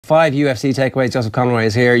5 UFC takeaways. Joseph Conor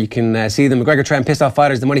is here. You can see the McGregor trend, pissed off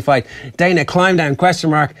fighters, the money fight, Dana climb down, question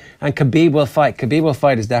mark, and Khabib will fight. Khabib will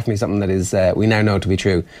fight is definitely something that is we now know to be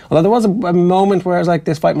true. Although there was a moment where I was like,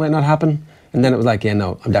 this fight might not happen, and then it was like, yeah,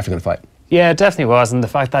 no, I'm definitely going to fight. Yeah, it definitely was, and the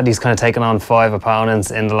fact that he's kind of taken on 5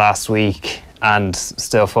 opponents in the last week and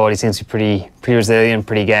still fought, he seems to be pretty resilient,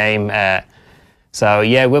 pretty game. So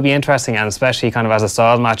yeah, it will be interesting, and especially kind of as a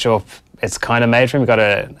style matchup, it's kind of made for him. We've got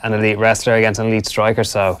an elite wrestler against an elite striker,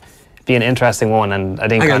 so it'd be an interesting one. And I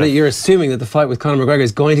think you're assuming that the fight with Conor McGregor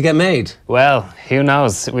is going to get made. Well, who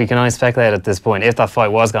knows? We can only speculate at this point. If that fight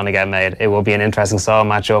was going to get made, it will be an interesting style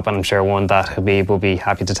matchup, and I'm sure one that Khabib will be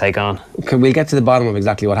happy to take on. We'll get to the bottom of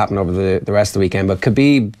exactly what happened over the rest of the weekend, but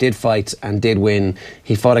Khabib did fight and did win.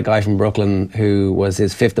 He fought a guy from Brooklyn who was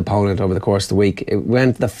his 5th opponent over the course of the week. It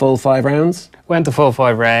went the full 5 rounds? Went the full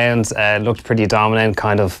 5 rounds, looked pretty dominant,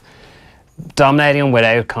 kind of dominating him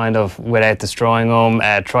without destroying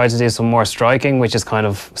him. Tried to do some more striking, which is kind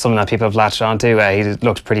of something that people have latched onto. He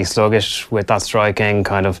looked pretty sluggish with that striking,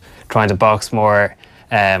 kind of trying to box more,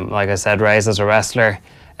 like I said, raised as a wrestler.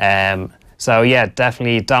 So yeah,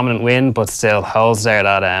 definitely dominant win, but still holes there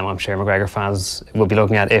that I'm sure McGregor fans will be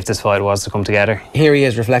looking at if this fight was to come together. Here he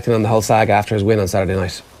is reflecting on the whole saga after his win on Saturday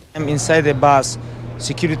night. I'm inside the bus.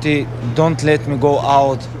 Security don't let me go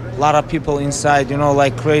out. A lot of people inside, you know,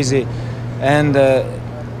 like crazy. And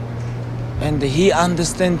he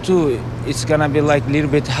understand too, it's gonna be like a little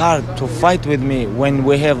bit hard to fight with me when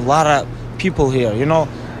we have a lot of people here, you know,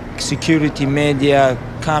 security, media,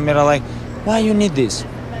 camera, like, why you need this?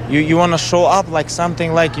 You wanna show up like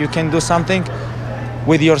something, like you can do something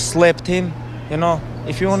with your slap team, you know?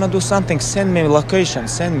 If you wanna do something, send me location,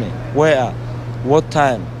 send me where, what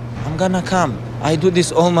time. I'm gonna come. I do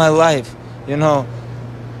this all my life, you know.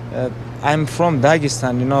 I'm from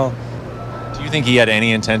Dagestan, you know. Do you think he had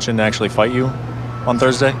any intention to actually fight you on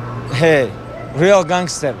Thursday? Hey, real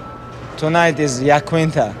gangster. Tonight is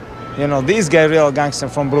Yaquinta. You know, this guy real gangster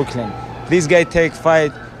from Brooklyn. This guy take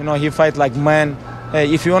fight, you know, he fight like man.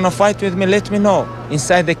 Hey, if you want to fight with me, let me know.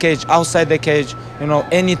 Inside the cage, outside the cage, you know,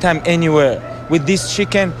 anytime, anywhere. With this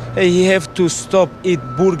chicken, hey, he have to stop eat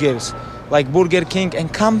burgers, like Burger King,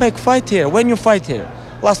 and come back fight here. When you fight here?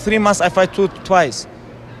 Last 3 months, I fight twice.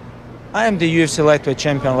 I am the UFC lightweight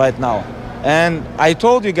champion right now. And I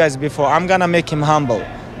told you guys before, I'm gonna make him humble.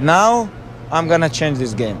 Now, I'm gonna change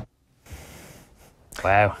this game.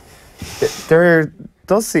 Wow. There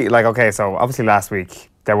does seem like, okay, so obviously last week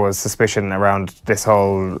there was suspicion around this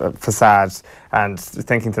whole facade and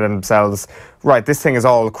thinking to themselves, right, this thing is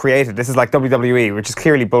all created. This is like WWE, which is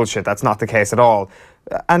clearly bullshit. That's not the case at all.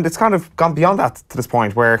 And it's kind of gone beyond that to this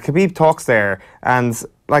point where Khabib talks there and,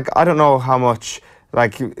 like, I don't know how much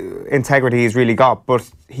like integrity he's really got, but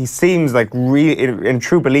he seems like in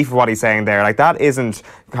true belief of what he's saying there. Like, that isn't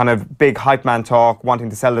kind of big hype man talk wanting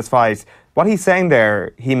to sell this fight. What he's saying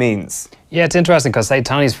there, he means. Yeah, it's interesting because say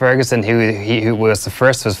Tony Ferguson, who was the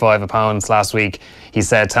first of his 5 opponents last week, he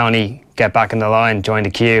said, Tony, get back in the line, join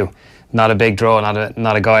the queue. Not a big draw,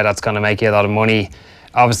 not a guy that's going to make you a lot of money.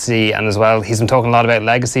 Obviously, and as well, he's been talking a lot about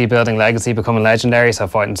legacy, building legacy, becoming legendary. So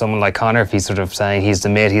fighting someone like Conor, if he's sort of saying he's the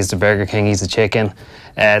meat, he's the Burger King, he's the chicken,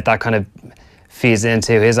 that kind of feeds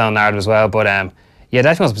into his own narrative as well. But yeah,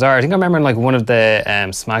 definitely was bizarre. I think I remember in like one of the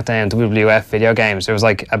SmackDown WWF video games, there was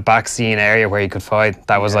like a back scene area where you could fight.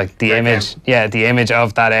 That was like the image. Yeah, the image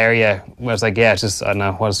of that area was like, yeah, it's just, I don't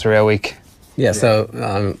know, what a surreal week. Yeah,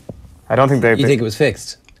 so I don't think you think it was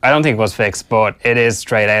fixed? I don't think it was fixed, but it is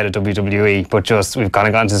straight out of WWE. But just we've kind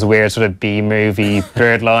of gotten to this weird sort of B-movie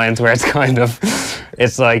blurred lines where it's kind of,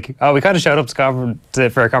 it's like, oh, we kind of showed up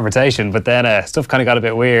for a confrontation, but then stuff kind of got a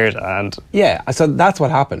bit weird. And yeah, so that's what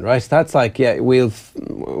happened, right? That's like, yeah,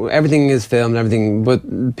 everything is filmed, everything,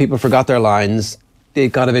 but people forgot their lines.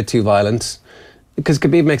 It got a bit too violent. Because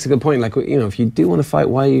Khabib makes a good point, like, you know, if you do want to fight,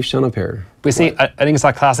 why are you showing up here? We see, I think it's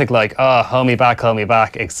that classic, like, oh, hold me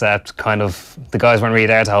back, except kind of the guys weren't really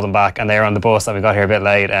there to hold him back, and they were on the bus and we got here a bit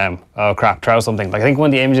late. Oh crap, throw something. Like, I think one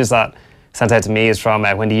of the images that sent out to me is from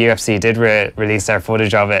when the UFC did release their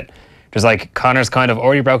footage of it. There's like, Conor's kind of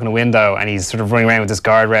already broken a window and he's sort of running around with this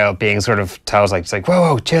guardrail being sort of told, like, it's like,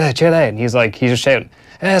 whoa, chill out. And he's just shouting,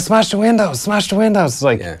 smash the windows. It's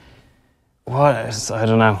like, yeah. What? I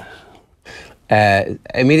don't know.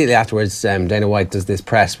 Immediately afterwards, Dana White does this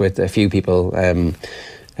press with a few people,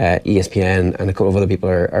 ESPN and a couple of other people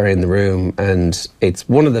are in the room, and it's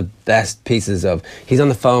one of the best pieces of, he's on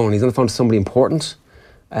the phone to somebody important,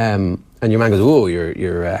 and your man goes, oh,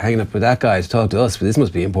 you're hanging up with that guy to talk to us, but this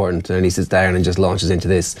must be important, and he sits down and just launches into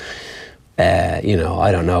this. You know,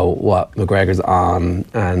 I don't know what McGregor's on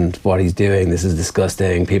and what he's doing. This is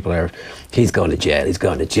disgusting. He's going to jail. He's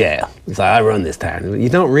going to jail. He's like, I run this town. You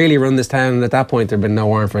don't really run this town. And at that point, there'd been no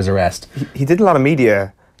warrant for his arrest. He did a lot of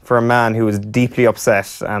media for a man who was deeply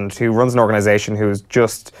upset and who runs an organisation who's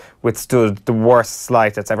just withstood the worst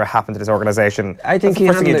slight that's ever happened to this organisation. I think he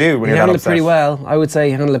handled it pretty well. I would say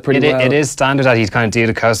he handled it pretty well. It is standard that he'd kind of do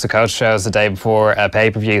the coast-to-coast shows the day before a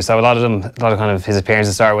pay-per-view. So a lot of kind of his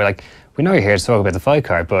appearances start with like, we know you're here to talk about the fight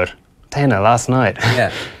card, but Dana, last night.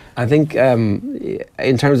 Yeah. I think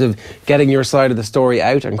in terms of getting your side of the story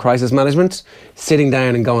out and crisis management, sitting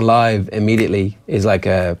down and going live immediately is like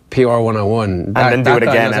a PR 101. And then do it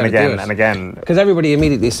again and again and again. Because everybody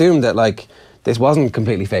immediately assumed that like this wasn't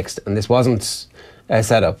completely fixed and this wasn't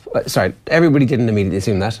set up. Sorry, everybody didn't immediately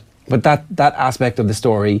assume that. But that aspect of the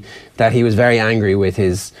story, that he was very angry with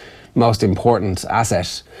his most important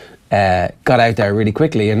asset, got out there really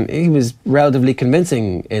quickly, and he was relatively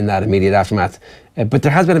convincing in that immediate aftermath. But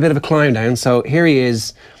there has been a bit of a climb down, so here he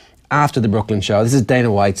is after the Brooklyn show. This is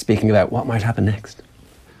Dana White speaking about what might happen next.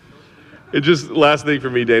 It just, last thing for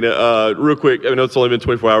me, Dana, real quick, I know it's only been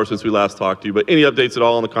 24 hours since we last talked to you, but any updates at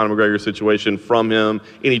all on the Conor McGregor situation from him?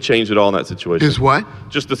 Any change at all in that situation? His what?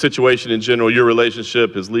 Just the situation in general, your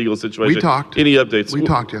relationship, his legal situation. We talked. Any updates? We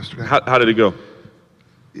talked yesterday. How did it go?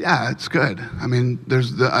 Yeah, it's good. I mean,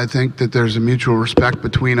 I think that there's a mutual respect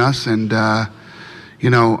between us, and you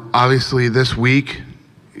know, obviously this week,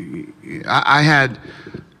 I had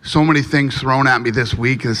so many things thrown at me this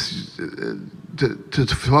week.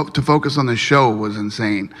 To focus on the show was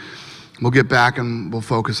insane. We'll get back and we'll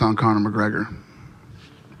focus on Conor McGregor.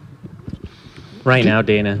 Right now,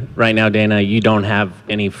 Dana, you don't have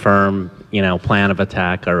any firm, you know, plan of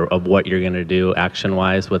attack or of what you're going to do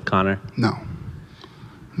action-wise with Conor? No.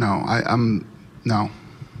 No.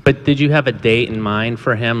 But did you have a date in mind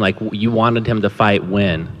for him? Like, you wanted him to fight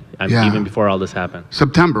when? Yeah. Even before all this happened?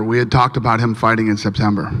 September. We had talked about him fighting in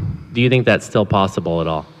September. Do you think that's still possible at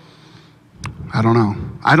all? I don't know.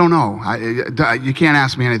 You can't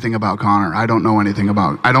ask me anything about Conor. I don't know anything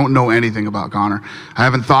about Conor. I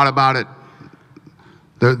haven't thought about it.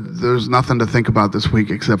 There's nothing to think about this week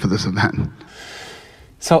except for this event.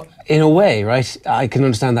 So, in a way, right, I can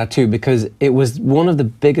understand that too, because it was one of the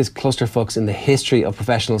biggest clusterfucks in the history of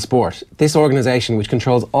professional sport. This organisation, which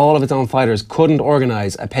controls all of its own fighters, couldn't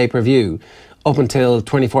organise a pay-per-view up until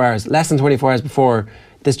 24 hours, less than 24 hours before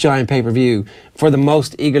this giant pay-per-view for the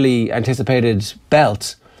most eagerly anticipated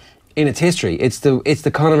belt in its history. It's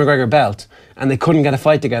the Conor McGregor belt, and they couldn't get a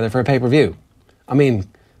fight together for a pay-per-view. I mean,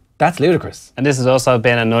 that's ludicrous. And this has also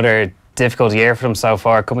been another difficult year for him so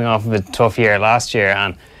far, coming off of a tough year last year,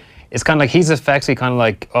 and it's kind of like he's effectively kind of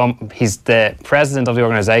like he's the president of the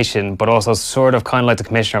organisation, but also sort of kind of like the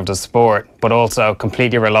commissioner of the sport, but also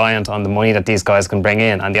completely reliant on the money that these guys can bring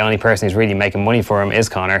in, and the only person who's really making money for him is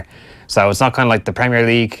Conor. So it's not kind of like the Premier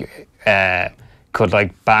League could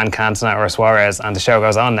like ban Cantona or Suarez and the show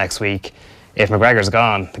goes on next week. If McGregor's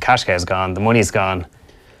gone, the cash cow's gone, the money's gone.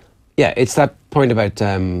 Yeah, it's that point about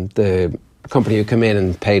the company who come in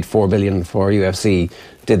and paid $4 billion for UFC,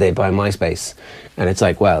 did they buy MySpace? And it's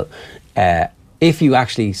like, well, if you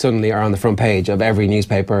actually suddenly are on the front page of every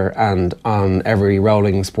newspaper and on every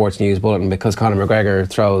rolling sports news bulletin because Conor McGregor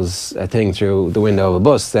throws a thing through the window of a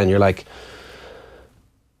bus, then you're like,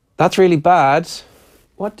 that's really bad.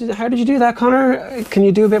 How did you do that, Conor? Can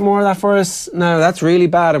you do a bit more of that for us? No, that's really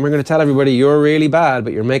bad, and we're going to tell everybody you're really bad,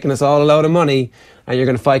 but you're making us all a load of money, and you're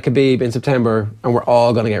going to fight Khabib in September, and we're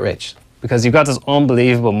all going to get rich. Because you've got this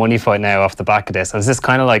unbelievable money fight now off the back of this, and it's just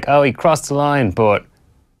kind of like, oh, he crossed the line, but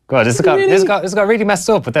God, this got really messed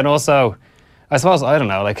up. But then also, I suppose, I don't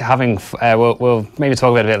know, like having we'll maybe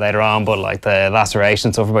talk about it a bit later on, but like the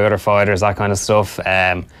laceration stuff about other fighters, that kind of stuff.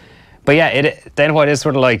 But yeah, then what is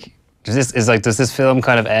sort of like, does this film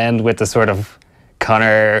kind of end with the sort of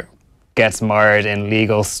Conor gets mired in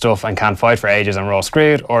legal stuff and can't fight for ages and we're all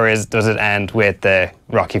screwed, or does it end with the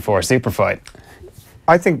Rocky IV super fight?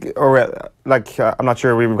 I think, I'm not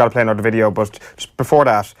sure, we've got to play another video, but just before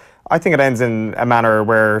that, I think it ends in a manner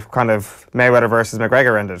where kind of Mayweather versus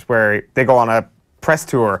McGregor ended, where they go on a press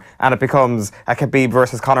tour and it becomes a Khabib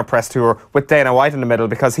versus Conor press tour with Dana White in the middle,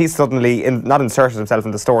 because he's suddenly not inserted himself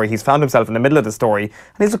in the story, he's found himself in the middle of the story,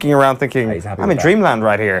 and he's looking around thinking, I'm in dreamland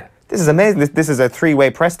right here. This is amazing. This is a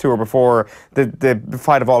three-way press tour before the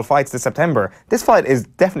fight of all fights this September. This fight is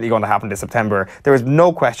definitely going to happen this September. There is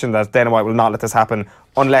no question that Dana White will not let this happen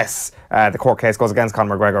unless the court case goes against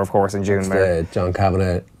Conor McGregor, of course, in June. It's the John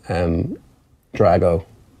Kavanagh, Drago,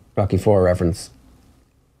 Rocky IV reference.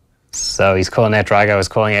 So he's calling out Drago, he's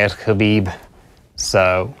calling out Khabib.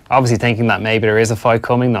 So obviously thinking that maybe there is a fight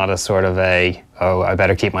coming, not a sort of a, oh, I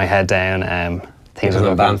better keep my head down. He was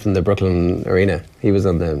banned from the Brooklyn arena. He was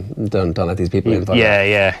on the don't let these people in.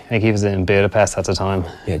 Yeah. I think he was in Budapest at the time.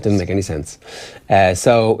 Yeah, it didn't make any sense.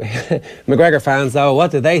 So McGregor fans, though,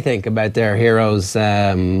 what did they think about their heroes?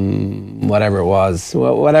 Whatever it was,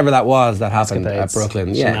 whatever that was that happened at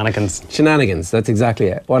Brooklyn. Shenanigans. That's exactly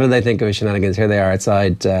it. What did they think of his shenanigans? Here they are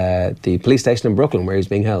outside the police station in Brooklyn, where he's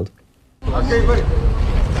being held. Okay, buddy.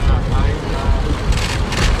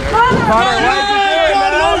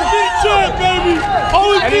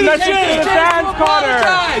 And he lets you to the fans, Conor.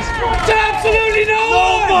 To absolutely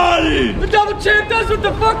nobody. The double champ does what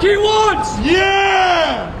the fuck he wants.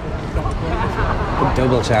 Yeah.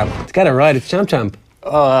 Double champ. To get it right, it's champ.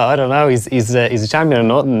 Oh, I don't know. He's a champion of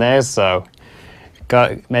nothing now, so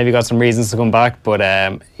maybe got some reasons to come back. But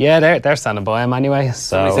yeah, they're standing by him anyway.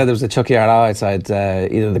 So somebody said there was a Chucky Yard outside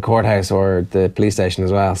either the courthouse or the police station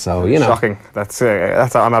as well. So you know, shocking. That's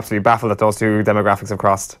I'm absolutely baffled that those two demographics have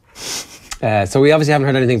crossed. So we obviously haven't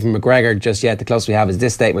heard anything from McGregor just yet. The closest we have is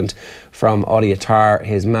this statement from Audie Attar,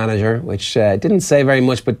 his manager, which didn't say very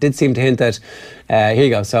much, but did seem to hint that, here you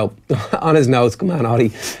go. So on his notes, come on, Audie.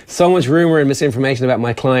 So much rumour and misinformation about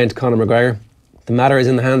my client, Conor McGregor. The matter is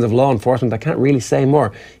in the hands of law enforcement. I can't really say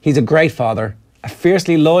more. He's a great father, a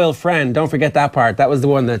fiercely loyal friend. Don't forget that part. That was the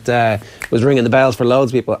one that was ringing the bells for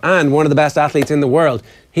loads of people. And one of the best athletes in the world.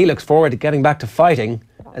 He looks forward to getting back to fighting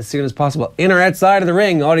as soon as possible. In or outside of the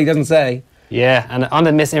ring, Audie doesn't say. Yeah, and on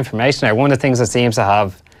the misinformation, one of the things that seems to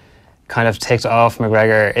have kind of ticked off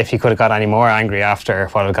McGregor, if he could have got any more angry after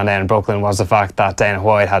what had gone down in Brooklyn, was the fact that Dana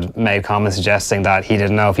White had made comments suggesting that he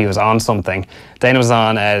didn't know if he was on something. Dana was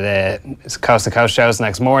on the Coast to Coast shows the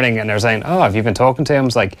next morning, and they're saying, oh, have you been talking to him?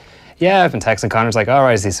 It's like, yeah, I've been texting Conor's like, all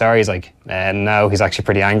right, is he sorry? He's like, no, he's actually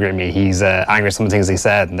pretty angry at me. He's angry at some of the things he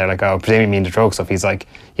said. And they're like, oh, presumably you mean the drug stuff. He's like,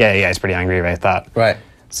 yeah, he's pretty angry about that. Right.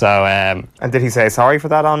 So, and did he say sorry for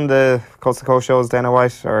that on the Coast to Coast shows, Dana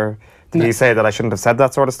White, or did he say that I shouldn't have said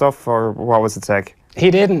that sort of stuff, or what was it take? He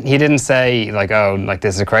didn't say like, oh, like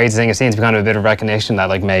this is a crazy thing. It seems to be kind of a bit of recognition that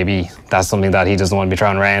like maybe that's something that he doesn't want to be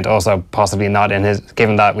thrown around. Also, possibly not in his,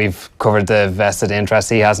 given that we've covered the vested interest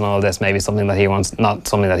he has in all of this, maybe something that he wants, not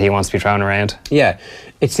something that he wants to be thrown around. Yeah,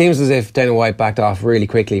 it seems as if Dana White backed off really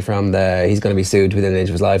quickly from the he's going to be sued within an inch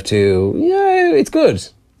of his life to yeah, it's good.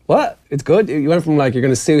 What? It's good? You went from like you're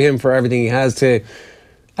going to sue him for everything he has to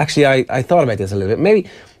actually I thought about this a little bit. Maybe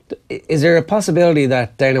is there a possibility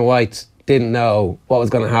that Dana White didn't know what was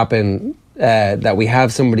going to happen, that we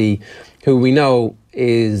have somebody who we know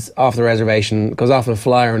is off the reservation, goes off on a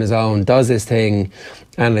flyer on his own, does this thing,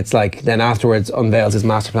 and it's like then afterwards unveils his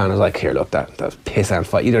master plan. I was like, here, look, that piss-out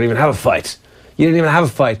fight. You don't even have a fight. You didn't even have a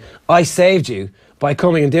fight. I saved you by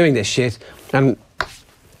coming and doing this shit and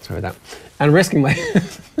risking my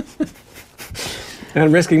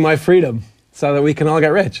and risking my freedom so that we can all get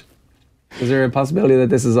rich. Is there a possibility that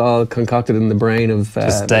this is all concocted in the brain of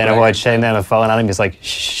just Dana White shutting down a phone at him? He's like,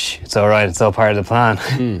 shh, it's all right, it's all part of the plan.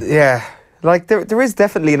 Yeah, like there is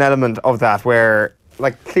definitely an element of that where,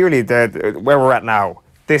 like, clearly where we're at now,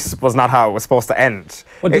 this was not how it was supposed to end.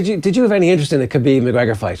 Well, did you have any interest in the Khabib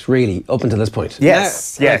McGregor fight, really, up until this point?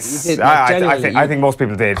 Yes, yes. I think most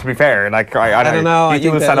people did, to be fair. Like, I don't know.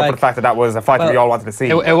 You would stand up for the fact that was a fight that we all wanted to see.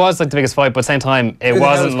 It was like the biggest fight, but at the same time, it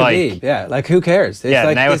wasn't like... Khabib? Yeah, like, who cares? It's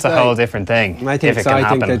like, now it's a whole different thing. I think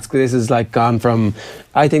this is like gone from...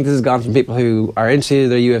 I think this has gone from people who are into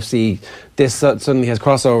the UFC, this suddenly has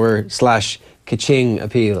crossover / ka-ching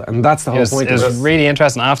appeal, and that's the whole point. It was really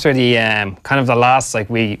interesting after the kind of the last, like,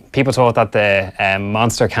 people thought that the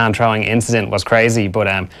monster can throwing incident was crazy, but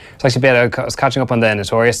it's actually a bit. I was catching up on the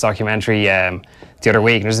Notorious documentary the other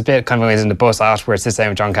week, and there's a bit kind of when he's in the bus afterwards, sits down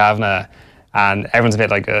with John Kavanagh, and everyone's a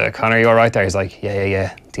bit like, Conor, you all right there? He's like,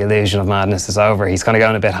 yeah, the illusion of madness is over. He's kind of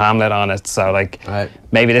going a bit Hamlet on it, so like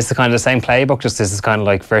maybe this is kind of the same playbook, just this is kind of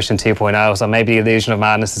like version 2.0, so maybe the illusion of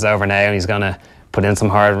madness is over now, and he's gonna put in some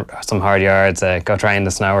hard yards, go try in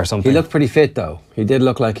the snow or something. He looked pretty fit though. He did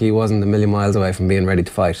look like he wasn't a million miles away from being ready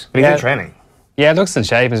to fight. But he's in training. Yeah, looks in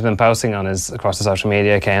shape. He's been posting on across the social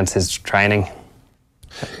media accounts his training.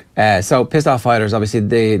 So pissed off fighters, obviously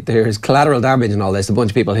there's collateral damage in all this. A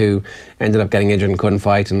bunch of people who ended up getting injured and couldn't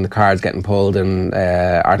fight, and the cards getting pulled, and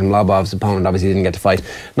Artem Lobov's opponent obviously didn't get to fight.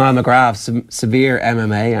 Niall McGrath, severe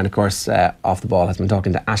MMA, and of course off the ball has been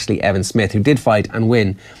talking to Ashley Evans-Smith, who did fight and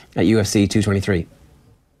win at UFC 223.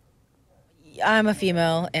 I'm a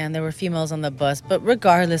female and there were females on the bus, but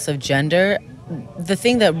regardless of gender, the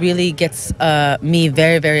thing that really gets me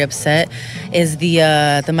very, very upset is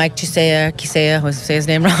the Mike Kisea, I was say his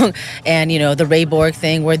name wrong, and, you know, the Ray Borg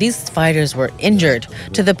thing, where these fighters were injured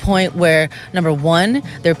to the point where, number one,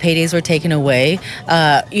 their paydays were taken away.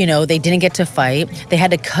 You know, they didn't get to fight. They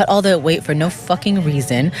had to cut all the weight for no fucking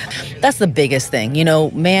reason. That's the biggest thing. You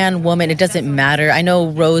know, man, woman, it doesn't matter. I know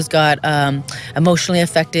Rose got emotionally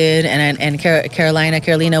affected, and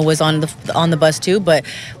Carolina was on the bus too. But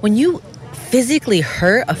when you physically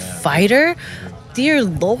hurt a fighter, dear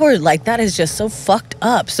Lord, like, that is just so fucked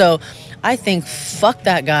up. So I think fuck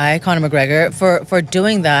that guy, Conor McGregor, for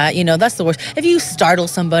doing that. You know, that's the worst. If you startle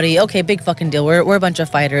somebody, okay, big fucking deal. We're a bunch of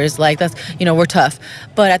fighters. Like, that's, you know, we're tough.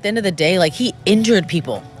 But at the end of the day, like, he injured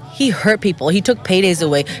people. He hurt people. He took paydays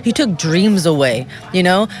away. He took dreams away, you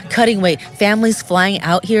know, cutting weight. Families flying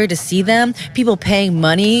out here to see them. People paying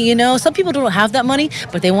money, you know. Some people don't have that money,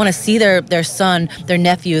 but they want to see their son, their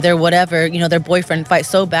nephew, their whatever, you know, their boyfriend fight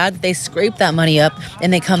so bad that they scrape that money up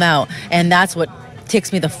and they come out. And that's what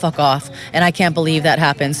ticks me the fuck off. And I can't believe that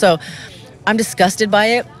happened. So I'm disgusted by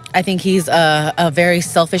it. I think he's a very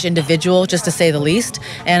selfish individual, just to say the least,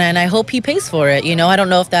 and I hope he pays for it. You know, I don't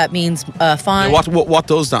know if that means fine. What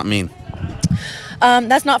does that mean?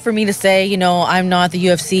 That's not for me to say. You know, I'm not the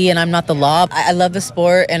UFC and I'm not the law. I love the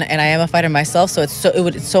sport, and I am a fighter myself, so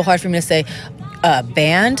it's so hard for me to say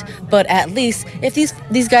banned. But at least if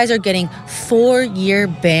these guys are getting 4-year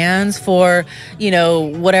bans for, you know,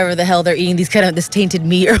 whatever the hell they're eating, this tainted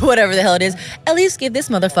meat or whatever the hell it is, at least give this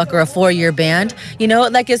motherfucker a 4-year ban. You know,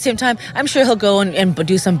 like, at the same time, I'm sure he'll go and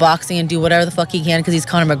do some boxing and do whatever the fuck he can because he's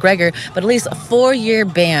Conor McGregor, but at least a 4-year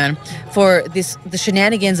ban for the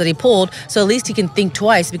shenanigans that he pulled, so at least he can think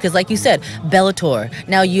twice, because like you said, Bellator,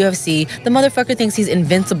 now UFC, the motherfucker thinks he's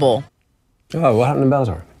invincible. Oh, what happened in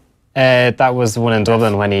Bellator? That was the one in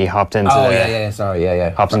Dublin when he hopped into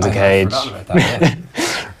hopped into the cage.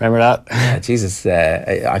 Remember that? Yeah, Jesus,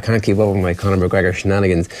 I can't keep up with my Conor McGregor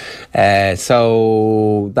shenanigans.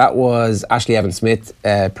 So that was Ashley Evans-Smith,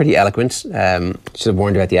 pretty eloquent. Should have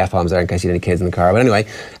warned you about the F-bombs there in case you had any kids in the car. But anyway,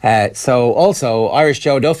 so also Irish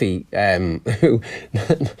Joe Duffy, who,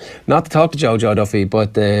 not to talk to Joe Duffy,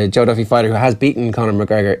 but the Joe Duffy fighter who has beaten Conor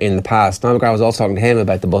McGregor in the past. Conor McGregor was also talking to him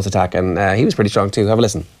about the bus attack, and he was pretty strong too. Have a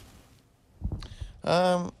listen.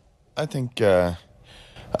 I think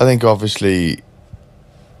obviously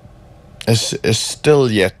it's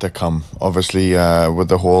still yet to come. Obviously, with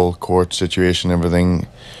the whole court situation and everything,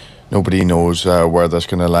 nobody knows where that's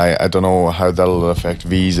going to lie. I don't know how that'll affect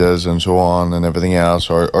visas and so on and everything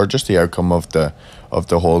else, or just the outcome of the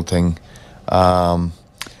whole thing.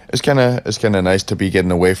 It's kind of nice to be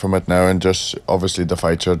getting away from it now, and just obviously the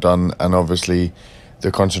fights are done, and obviously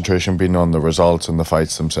the concentration being on the results and the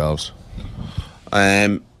fights themselves.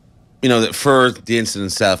 You know, for the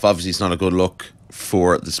incident itself, obviously it's not a good look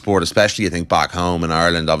for the sport, especially I think back home in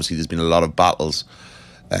Ireland. Obviously there's been a lot of battles,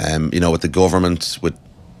 you know, with the government, with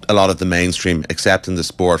a lot of the mainstream accepting the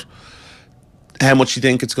sport. How much do you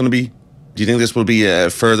think it's going to be? Do you think this will be a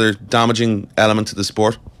further damaging element to the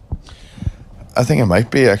sport? I think it might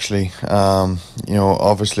be, actually. You know,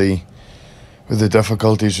 obviously with the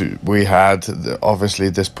difficulties we had, obviously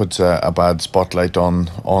this puts a bad spotlight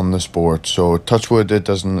on the sport. So touch wood, it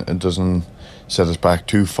doesn't set us back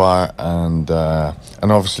too far, and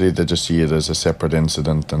obviously they just see it as a separate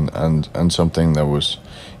incident and something that was,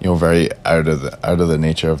 you know, very out of the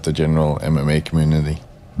nature of the general MMA community.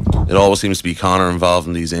 It always seems to be Conor involved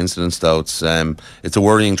in these incidents, though. It's a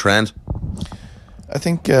worrying trend. I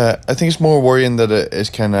think it's more worrying that it is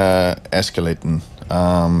kind of escalating.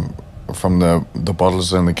 From the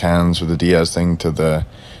bottles and the cans with the Diaz thing to the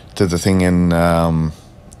thing in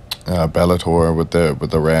Bellator with the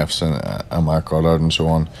refs and Mark Goddard and so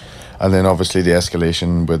on, and then obviously the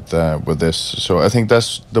escalation with this. So I think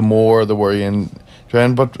that's the worrying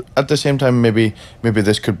trend. But at the same time, maybe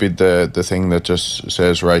this could be the thing that just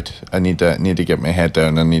says, right, I need to get my head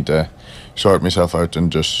down. I need to sort myself out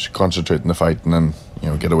and just concentrate on the fight, and then, you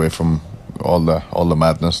know, get away from all the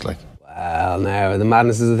madness, like. Well, now the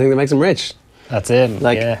madness is the thing that makes him rich. That's it.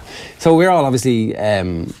 Like, yeah. So we're all obviously,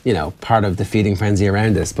 you know, part of the feeding frenzy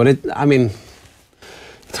around this, but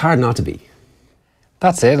it's hard not to be.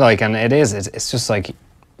 That's it. Like, and it is. It's just like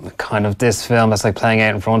kind of this film that's like playing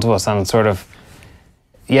out in front of us, and it's sort of,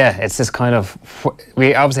 yeah, it's this kind of,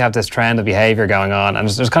 we obviously have this trend of behaviour going on, and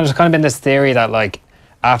there's kind of been this theory that, like,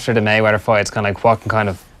 after the Mayweather fight, it's kind of like, what can kind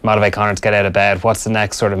of motivate Conor to get out of bed? What's the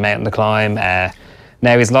next sort of mountain to climb?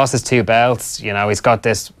 Now he's lost his 2 belts. You know, he's got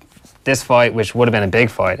this fight, which would have been a big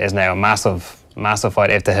fight, is now a massive massive fight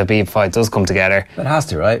if the Khabib fight does come together. It has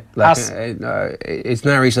to, right? Like, it's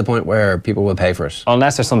now reached the point where people will pay for it.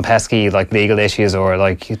 Unless there's some pesky like legal issues or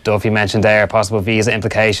like Duffy mentioned there, possible visa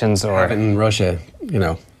implications or... Have it in Russia, you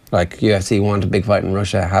know, like UFC want a big fight in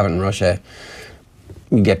Russia, have it in Russia.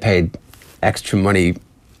 You get paid extra money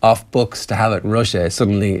off books to have it in Russia.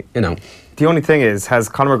 Suddenly, you know... The only thing is, has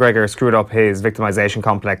Conor McGregor screwed up his victimization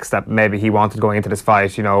complex that maybe he wanted going into this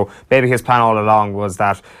fight? You know, maybe his plan all along was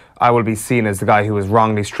that I will be seen as the guy who was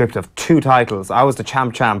wrongly stripped of 2 titles. I was the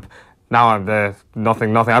champ. Now I'm the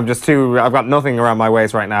nothing. I've got nothing around my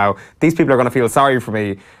waist right now. These people are going to feel sorry for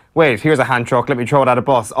me. Wait, here's a hand truck. Let me throw it at a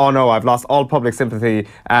bus. Oh no, I've lost all public sympathy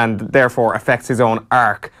and therefore affects his own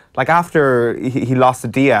arc. Like after he lost to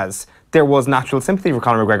Diaz, there was natural sympathy for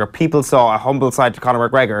Conor McGregor. People saw a humble side to Conor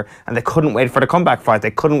McGregor and they couldn't wait for the comeback fight.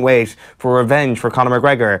 They couldn't wait for revenge for Conor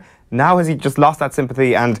McGregor. Now has he just lost that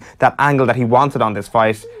sympathy and that angle that he wanted on this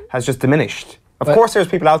fight has just diminished? Of course there's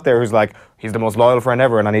people out there who's like, he's the most loyal friend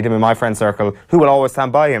ever and I need him in my friend circle, who will always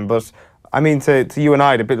stand by him. But I mean, to you and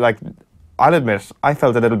I, a bit like, I'll admit, I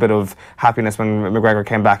felt a little bit of happiness when McGregor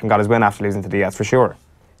came back and got his win after losing to Diaz, for sure.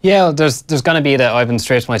 Yeah, there's going to be the I've been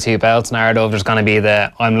stripped my 2 belts narrative. There's going to be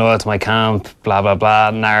the I'm loyal to my camp, blah, blah, blah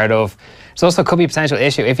narrative. There's also could be a potential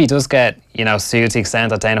issue. If he does get, you know, sued to the extent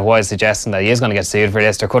that Dana White is suggesting that he is going to get sued for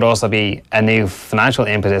this, there could also be a new financial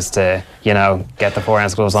impetus to, you know, get the 4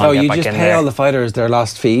 ounce gloves on. So get you back just in pay there. all the fighters their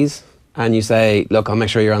lost fees and you say, look, I'll make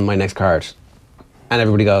sure you're on my next card. And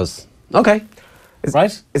everybody goes, okay.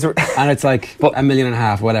 Right? And it's like $1.5 million,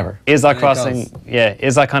 whatever. Is that crossing? Yeah,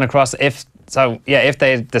 is that kind of cross? If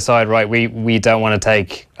they decide, right, we don't want to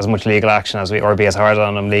take as much legal action as or be as hard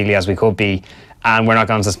on them legally as we could be, and we're not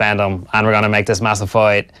going to suspend them, and we're going to make this massive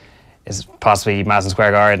fight, is possibly Madison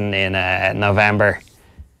Square Garden in November.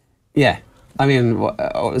 Yeah, I mean,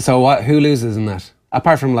 so what? Who loses in that?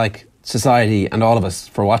 Apart from like society and all of us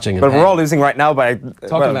for watching. But we're all losing right now by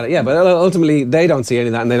talking about it. Yeah, but ultimately they don't see any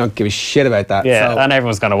of that and they don't give a shit about that. Yeah, and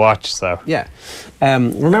everyone's going to watch. So yeah.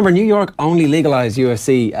 Remember, New York only legalized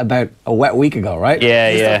UFC about a wet week ago, right?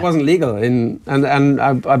 Yeah, this stuff wasn't legal, and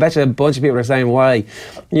I bet you a bunch of people are saying why.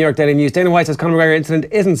 New York Daily News. Dana White says Conor McGregor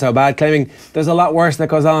incident isn't so bad, claiming there's a lot worse that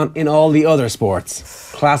goes on in all the other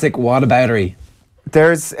sports. Classic whataboutery. I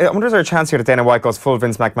wonder is there a chance here that Dana White goes full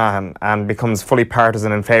Vince McMahon and becomes fully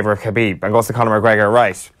partisan in favour of Khabib and goes to Conor McGregor,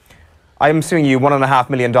 right, I'm suing you $1.5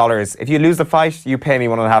 million. If you lose the fight, you pay me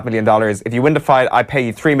 $1.5 million. If you win the fight, I pay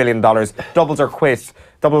you $3 million. Doubles or quits.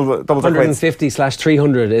 Doubles or quits.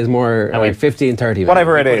 150/300 is more like 50 and 30.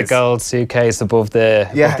 Whatever it is. A gold suitcase above the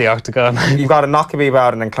octagon. You've got to knock Khabib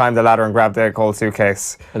out and then climb the ladder and grab the gold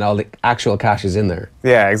suitcase. And all the actual cash is in there.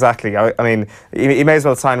 Yeah, exactly. I mean, he may as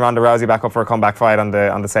well sign Ronda Rousey back up for a comeback fight on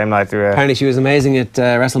the same night. Apparently she was amazing at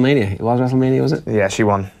WrestleMania. It was WrestleMania, was it? Yeah, she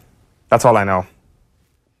won. That's all I know.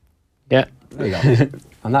 Yeah. There you go.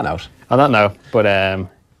 On that note. But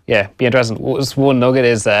yeah, be interesting. Just one nugget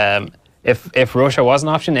is if Russia was an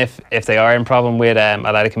option, if they are in problem with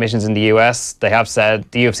athletic commissions in the US, the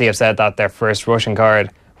UFC have said that their first Russian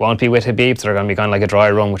card won't be with Khabib, so they're going to be kind of like a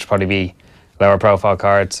dry run, which will probably be lower profile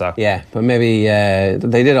card. So yeah, but maybe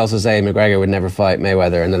they did also say McGregor would never fight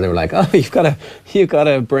Mayweather, and then they were like, oh, you've got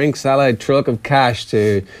a Brink salad truck of cash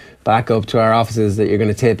to back up to our offices that you're going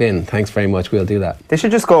to tip in. Thanks very much, we'll do that. They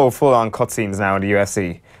should just go full on cutscenes now in the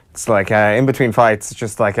UFC. It's like in between fights, it's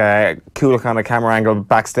just like a cool kind of camera angle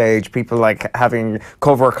backstage, people like having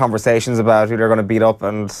covert conversations about who they're going to beat up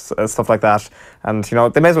and stuff like that. And you know,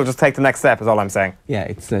 they may as well just take the next step, is all I'm saying. Yeah,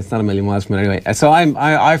 it's not a million miles from it anyway. So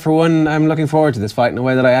I for one, I'm looking forward to this fight in a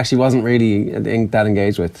way that I actually wasn't really that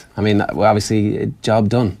engaged with. I mean, well, obviously, job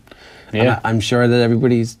done. Yeah. I'm sure that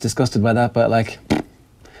everybody's disgusted by that, but like,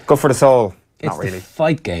 go for the soul. It's not really. The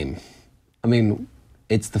fight game. I mean,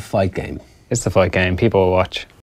 it's the fight game. It's the fight game. People will watch.